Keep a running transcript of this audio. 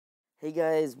Hey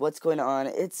guys, what's going on?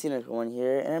 It's Cenakiller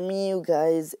here, and I'm bringing you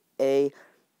guys a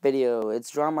video. It's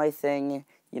Draw My Thing,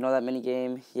 you know that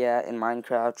minigame? Yeah, in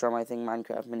Minecraft, Draw My Thing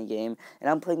Minecraft minigame. And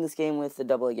I'm playing this game with the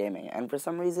DoubleAGaming. And for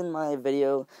some reason, my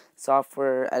video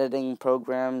software editing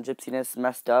program, Gypsiness,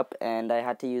 messed up, and I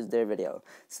had to use their video.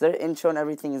 So their intro and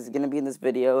everything is going to be in this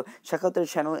video. Check out their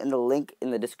channel in the link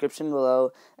in the description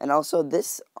below. And also,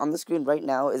 this on the screen right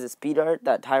now is a speed art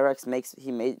that Tyrex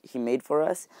he made for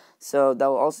us. So that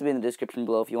will also be in the description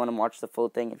below if you want to watch the full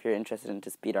thing if you're interested into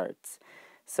speed arts.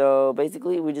 So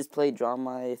basically we just play Draw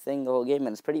My Thing the whole game,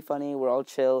 and it's pretty funny. We're all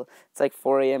chill. It's like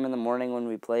 4 a.m. in the morning when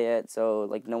we play it, so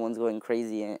like no one's going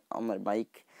crazy on the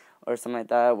mic or something like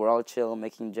that. We're all chill,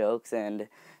 making jokes and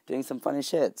doing some funny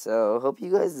shit. So hope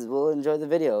you guys will enjoy the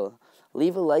video.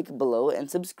 Leave a like below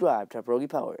and subscribe to Rogi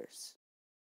Powers.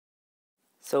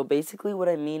 So basically what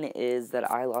I mean is that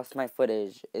I lost my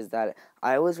footage, is that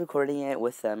I was recording it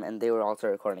with them and they were also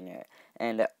recording it.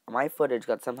 And my footage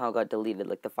somehow got deleted,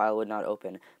 like the file would not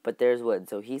open, but theirs would.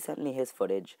 So he sent me his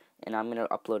footage and I'm going to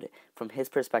upload it from his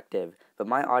perspective. But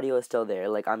my audio is still there,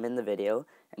 like I'm in the video,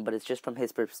 but it's just from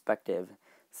his perspective.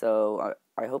 So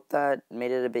I hope that made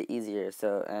it a bit easier.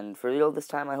 So, and for real this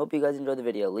time, I hope you guys enjoyed the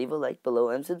video. Leave a like below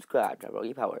and subscribe to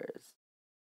Rogi Powers.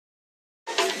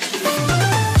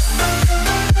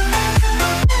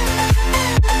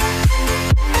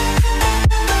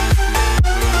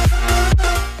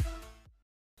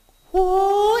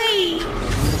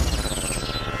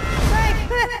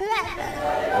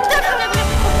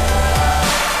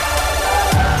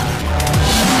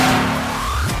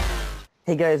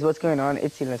 Hey guys, what's going on?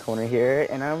 It's Cenakiller here,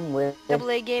 and I'm with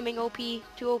DoubleAGaming OP,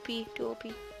 2 OP, 2 OP.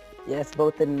 Yes,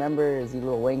 both the members, you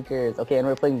little wankers. Okay, and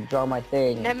we're playing Draw My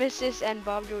Thing. Nemesis and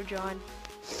Bob Joe John,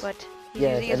 but he's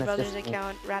yes, using his brother's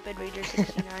account, Rapid Rager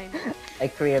 69.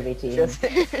 Like 3 of 18. Just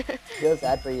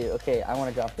sad for you. Okay, I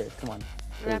want to draw first. Come on.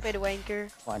 Please. Rapid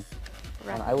Wanker. Come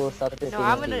on. I will start this. No,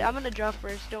 I'm gonna draw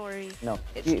first. Don't worry. No,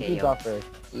 it's you draw first.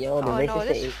 Yo, the oh no,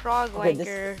 this frog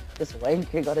wanker. This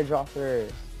wanker gotta draw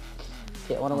first.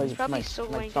 Okay, I want to wait for my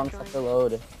chunks up to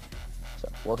load. So,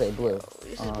 okay, blue. Yo,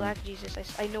 this is Black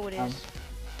Jesus. I know it is.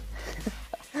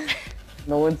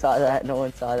 No one saw that. No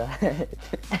one saw that.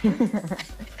 You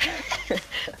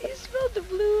spelled the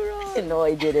blue wrong. No,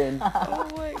 I didn't. Oh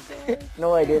my god.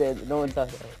 No, I didn't. No one saw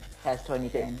that. Has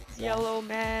 2010. Yellow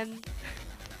man.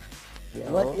 Yo.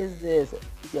 What is this?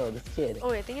 Yo, this kid.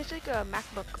 Oh, I think it's like a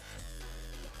MacBook.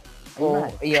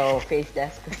 Oh, yo, face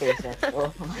desk.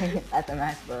 Oh, that's a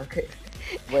MacBook.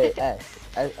 Wait, a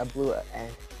blue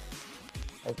S.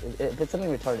 If it's something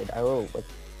retarded, I will. Like,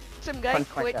 some guy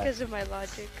quit because of my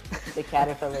logic. The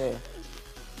caterpillar.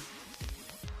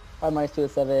 5 minus 2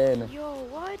 is 7. Yo,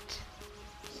 what?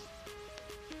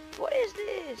 What is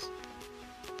this?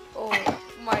 Oh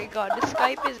my god, the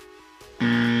Skype is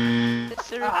a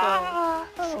circle.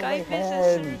 Skype is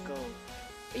a circle.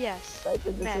 Yes. Skype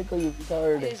is a circle, you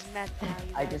retard. It is math now,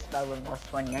 you guys. I just fell with most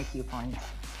 20 IQ points.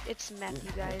 It's math,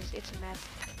 you guys. It's math.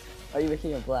 Are you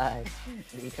making it black?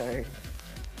 Retard.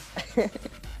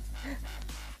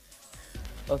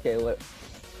 Okay, what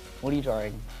are you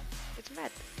drawing? It's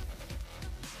math.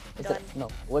 No,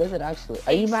 what is it actually?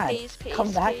 Are you mad?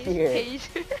 Come back here.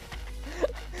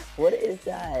 What is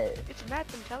that? It's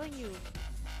math, I'm telling you.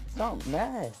 It's not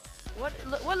math. What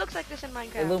looks like this in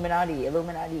Minecraft?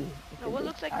 Illuminati. No, what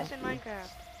looks like this in Minecraft?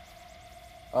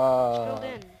 Filled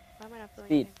in. Why am I not filling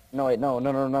speed. in? No, wait,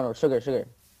 no. Sugar.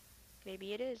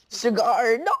 Maybe it is.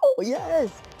 Cigar. No.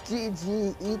 Yes.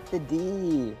 GG. Eat the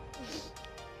D.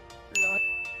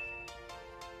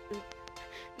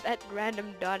 That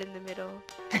random dot in the middle.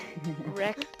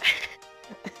 Wrecked.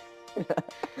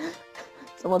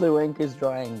 Some other wanker's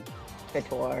drawing.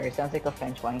 Couture. Sounds like a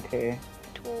French wanker.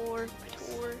 Couture.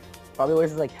 Probably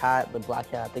wears his like hat, the black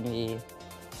hat thingy.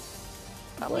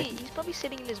 He's probably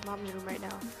sitting in his mom's room right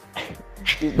now.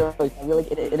 He's like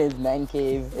in his man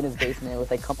cave, in his basement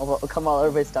with like come all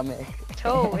over his stomach.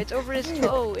 Toe, it's over his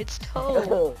toe, it's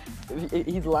toe.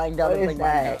 He's lying down. What is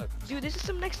that? Dude, this is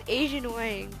some next Asian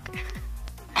wank.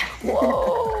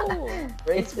 Whoa!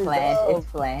 It's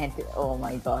plant. Oh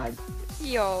my god.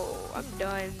 Yo, I'm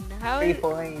done. How 3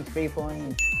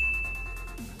 points.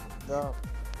 Bro.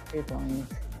 3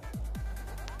 points.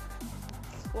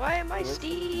 Why am I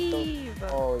Steve?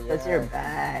 Oh yeah. Because you're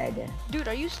bad. Dude,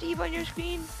 are you Steve on your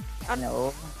screen?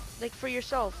 No. Like for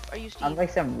yourself, are you Steve? I'm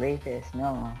like some rapist,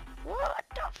 no. What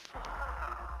the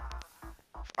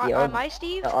fuck? Yo, am I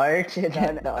Steve? The art,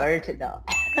 no.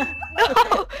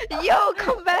 No! Yo,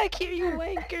 come back here, you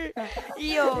wanker!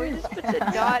 Yo, he just puts a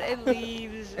dot and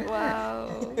leaves.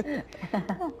 Wow.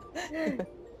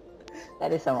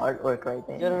 That is some artwork right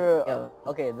there. No, no, no, no. Yo.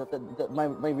 Okay, my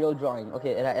real drawing. Okay,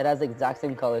 it has the exact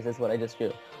same colors as what I just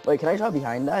drew. Wait, can I draw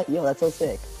behind that? Yo, that's so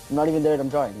sick. I'm not even there and I'm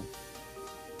drawing.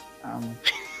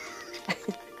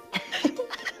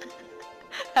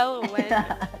 Hello, when?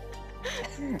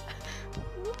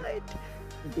 What?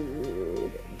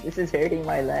 Dude, this is hurting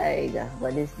my leg.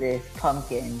 What is this?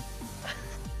 Pumpkin.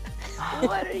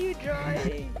 What are you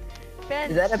drawing? Fence.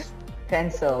 Is that a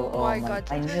pencil? Oh my god.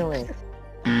 I knew it.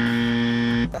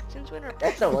 Since when are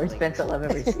That's the worst like- pencil I've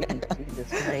ever seen.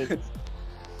 Jesus Christ.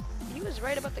 He was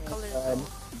right about the colors. God. though.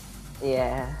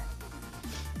 Yeah.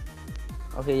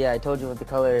 Okay, yeah, I told you what the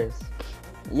colors.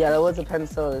 Yeah, that was a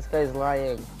pencil. This guy's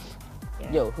lying.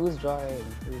 Yeah. Yo, who's drawing?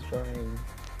 Who's drawing?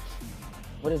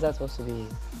 What is that supposed to be?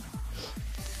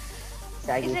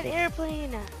 Saggy It's an tits.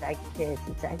 airplane. Saggy tits.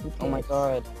 It's saggy tits. Oh my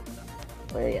god.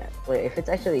 Wait, yeah. Wait, if it's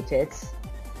actually tits.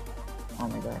 Oh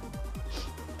my god.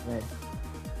 Wait.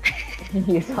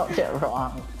 You spelled it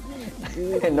wrong.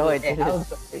 No, it Hey,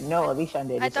 didn't. no, Alishan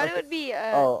did. I It's thought it okay. would be.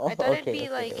 Oh, I thought it'd okay, be okay,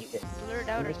 like okay. blurred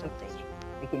out or something.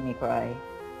 Making me cry.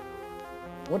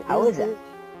 What How is is it?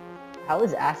 How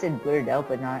is acid blurred out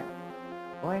but not?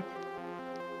 What?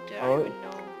 Dude, I Oh. don't even know.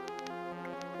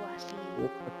 Wasi.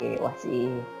 Okay, what's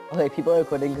he? Okay, people are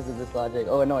quitting because of this logic.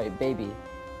 Oh no, wait, baby.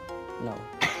 No.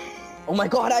 Oh my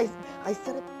god, I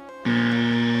said it.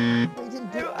 I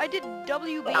didn't do it. I did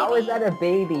W baby. How is that a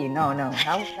baby? No, no.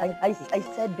 How? I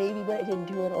said baby, but I didn't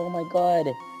do it. Oh my god.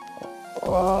 I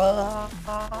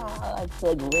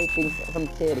feel like raping some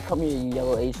kid. Come here, you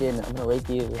yellow Asian. I'm gonna rape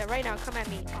you. Yeah, right now, come at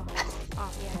me.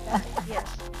 Oh yeah,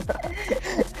 yes.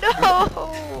 No!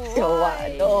 Yo,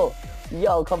 why? no.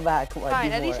 Yo, come back. Come on. Fine,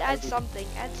 do at least more. add something.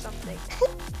 Add something.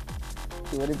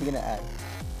 Okay, what is he gonna add?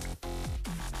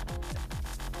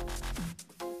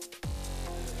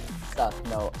 Suck.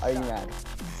 No. Are you mad?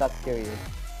 Suck. Period.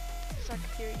 Suck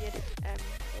period M1.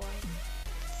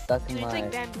 Suck Dude, it's my.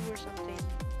 like bamboo or something.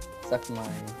 Suck my.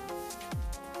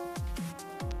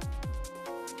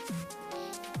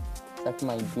 Suck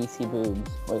my greasy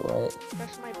boobs. Wait, what?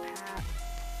 Press my pap.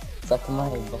 Suck my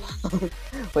Oh. balls.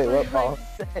 Wait, what balls?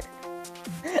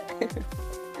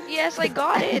 Yes, I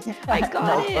got it. I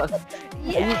got it. Are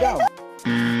you Yes. dumb?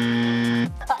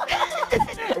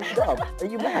 Are you dumb? Are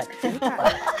you mad? Are you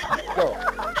mad? Yo.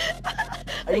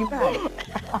 Are you mad?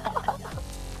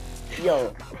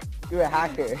 Yo. You're a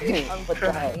hacker. I'm What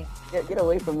the heck? crying. Get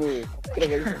away from me. Get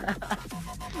away from me.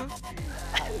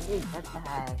 How did you get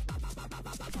that?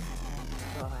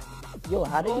 Oh my god. Yo,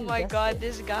 how did Oh you my guess god, it?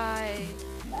 this guy.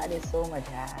 That is so much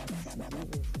ass.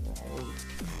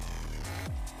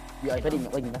 Yo, I bet he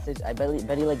like messaged. I bet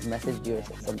he like messaged you or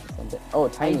something. Oh, I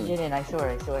tiny. didn't, I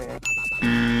swear.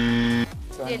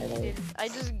 Didn't. I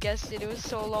just guessed it. It was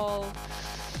so lol. Oh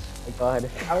my god.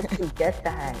 How did you get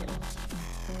that?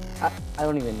 I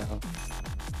don't even know.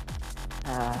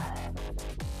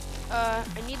 I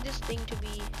need this thing to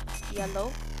be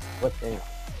yellow. What the?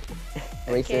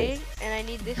 Okay, Racist. and I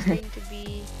need this thing to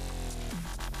be.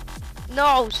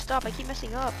 No, stop! I keep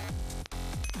messing up.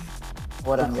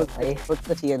 What on your What's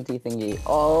the TNT thingy?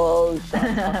 Oh,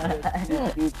 shut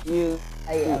up. you.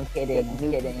 I am kidding, I'm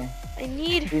kidding. I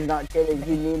need. He's not kidding.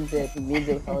 He means it. He means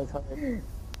it with all his heart.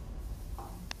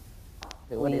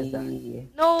 Wait, what is that?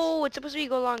 No, it's supposed to be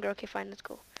go longer. Okay, fine, let's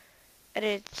go.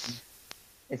 Edits.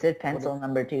 It said pencil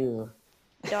number 2.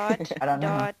 Dot. I don't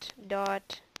know.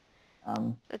 Dot.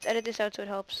 Let's edit this out so it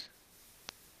helps.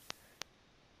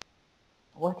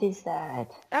 What is that?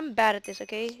 I'm bad at this,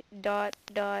 okay? Dot.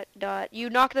 You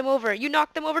knock them over. You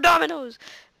knock them over dominoes.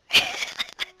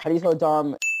 How do you spell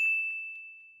Dom?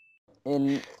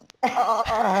 In.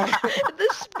 The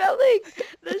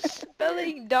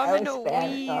spelling. Domino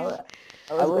weave.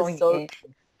 I was so...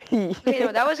 Okay,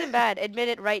 no, that wasn't bad. Admit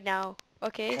it right now.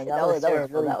 Okay. That was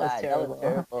terrible, really that was bad. terrible. That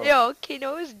was terrible. Yo, okay,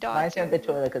 no, it's dot. Mine went to the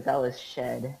toilet because that was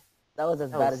shed. That was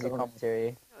as That bad was as your so-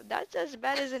 commentary. That's as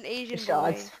bad as an Asian boy.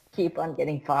 Shots keep on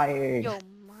getting fired. Yo,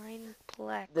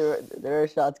 Mineplex. There are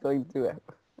shots going through it.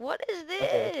 What is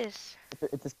Okay. this?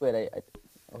 It's a squid. Okay.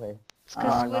 It's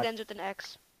because squid not- ends with an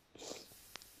X.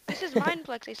 This is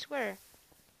Mineplex, I swear.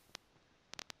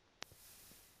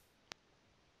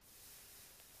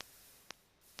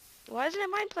 Why isn't it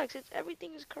Mineplex?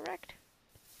 Everything is correct.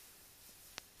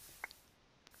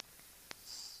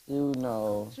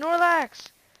 No. Snorlax!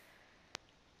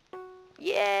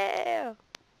 Yeah!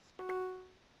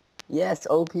 Yes,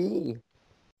 OP.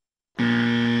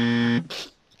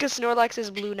 Because Snorlax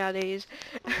is blue nowadays.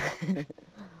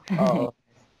 Oh.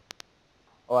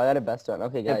 Oh, I got a best one.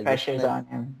 Okay, guys. The pressure's on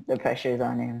him. The pressure's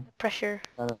on him. Pressure.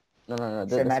 No.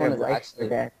 It's This a matter one of is life or actually.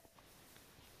 death.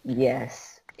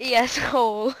 Yes. Yes,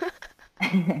 hole.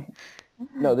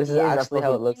 No, this is He is a actually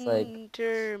how it looks like.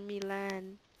 Inter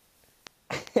Milan.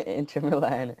 Inter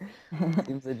Milan.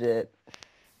 Seems legit.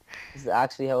 This is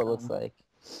actually how it looks like.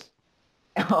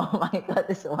 Oh my god,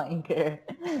 this wanker.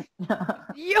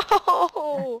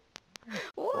 Yo!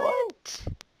 What?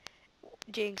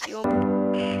 Jinx, you owe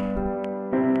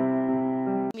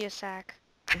me a sack.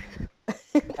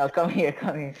 Oh, come here,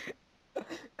 come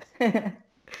here.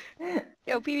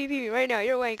 Yo, PvP right now.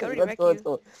 You're wank. I already Let's wrecked go, let's you.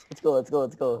 go. Let's go, let's go,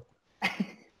 let's go.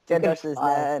 Can't touch this.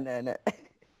 Nah, nah, nah.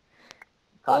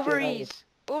 Ovaries.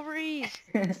 Ovaries.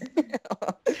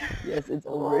 Yes, it's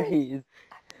What? overheat.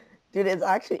 Dude, it's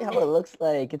actually how it looks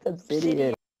like. It's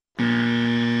obsidian.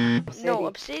 No,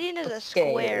 obsidian is a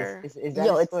Okay, square. is that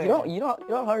Yo, a it's square? you know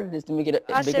how hard it is to make it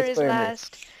make Acer a is square in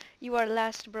last. this. You are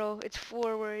last, bro. It's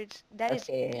 4 words. That is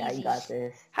Okay, I easy. got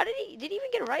this. How did he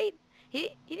even get it right?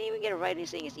 He didn't even get it right. He's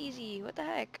saying it's easy. What the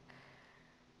heck?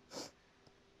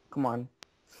 Come on,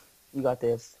 you got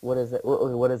this. What is it?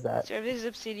 What is that? Sir, this is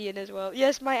obsidian as well.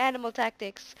 Yes, my animal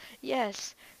tactics.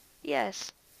 Yes.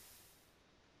 Yes.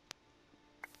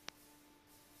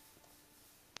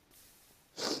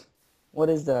 What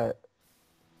is that?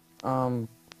 I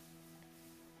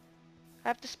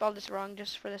have to spell this wrong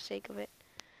just for the sake of it.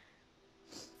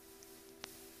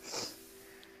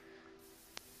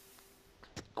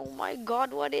 Oh my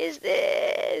god, what is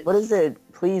this? What is it?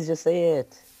 Please just say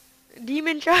it.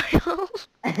 Demon child?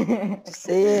 Just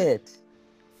say it.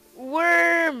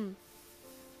 Worm!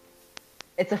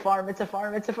 It's a farm, it's a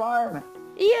farm, it's a farm!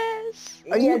 Yes!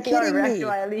 Are you Yes, you are kidding wrecked me?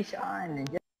 by Alicia.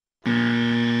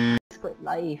 Just quit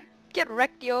life. Get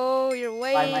wrecked, yo! You're 5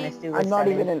 way. minus 2 is I'm not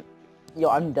 7. even in. Yo,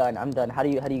 I'm done. I'm done. How do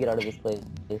you get out of this place?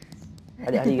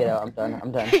 How do you get out? I'm done.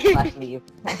 I'm done. Slash leave.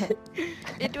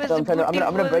 It was So I'm gonna break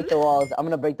beautiful. the walls. I'm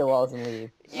gonna break the walls and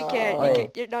leave. You can't.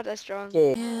 Wait. You're not that strong.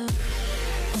 Okay.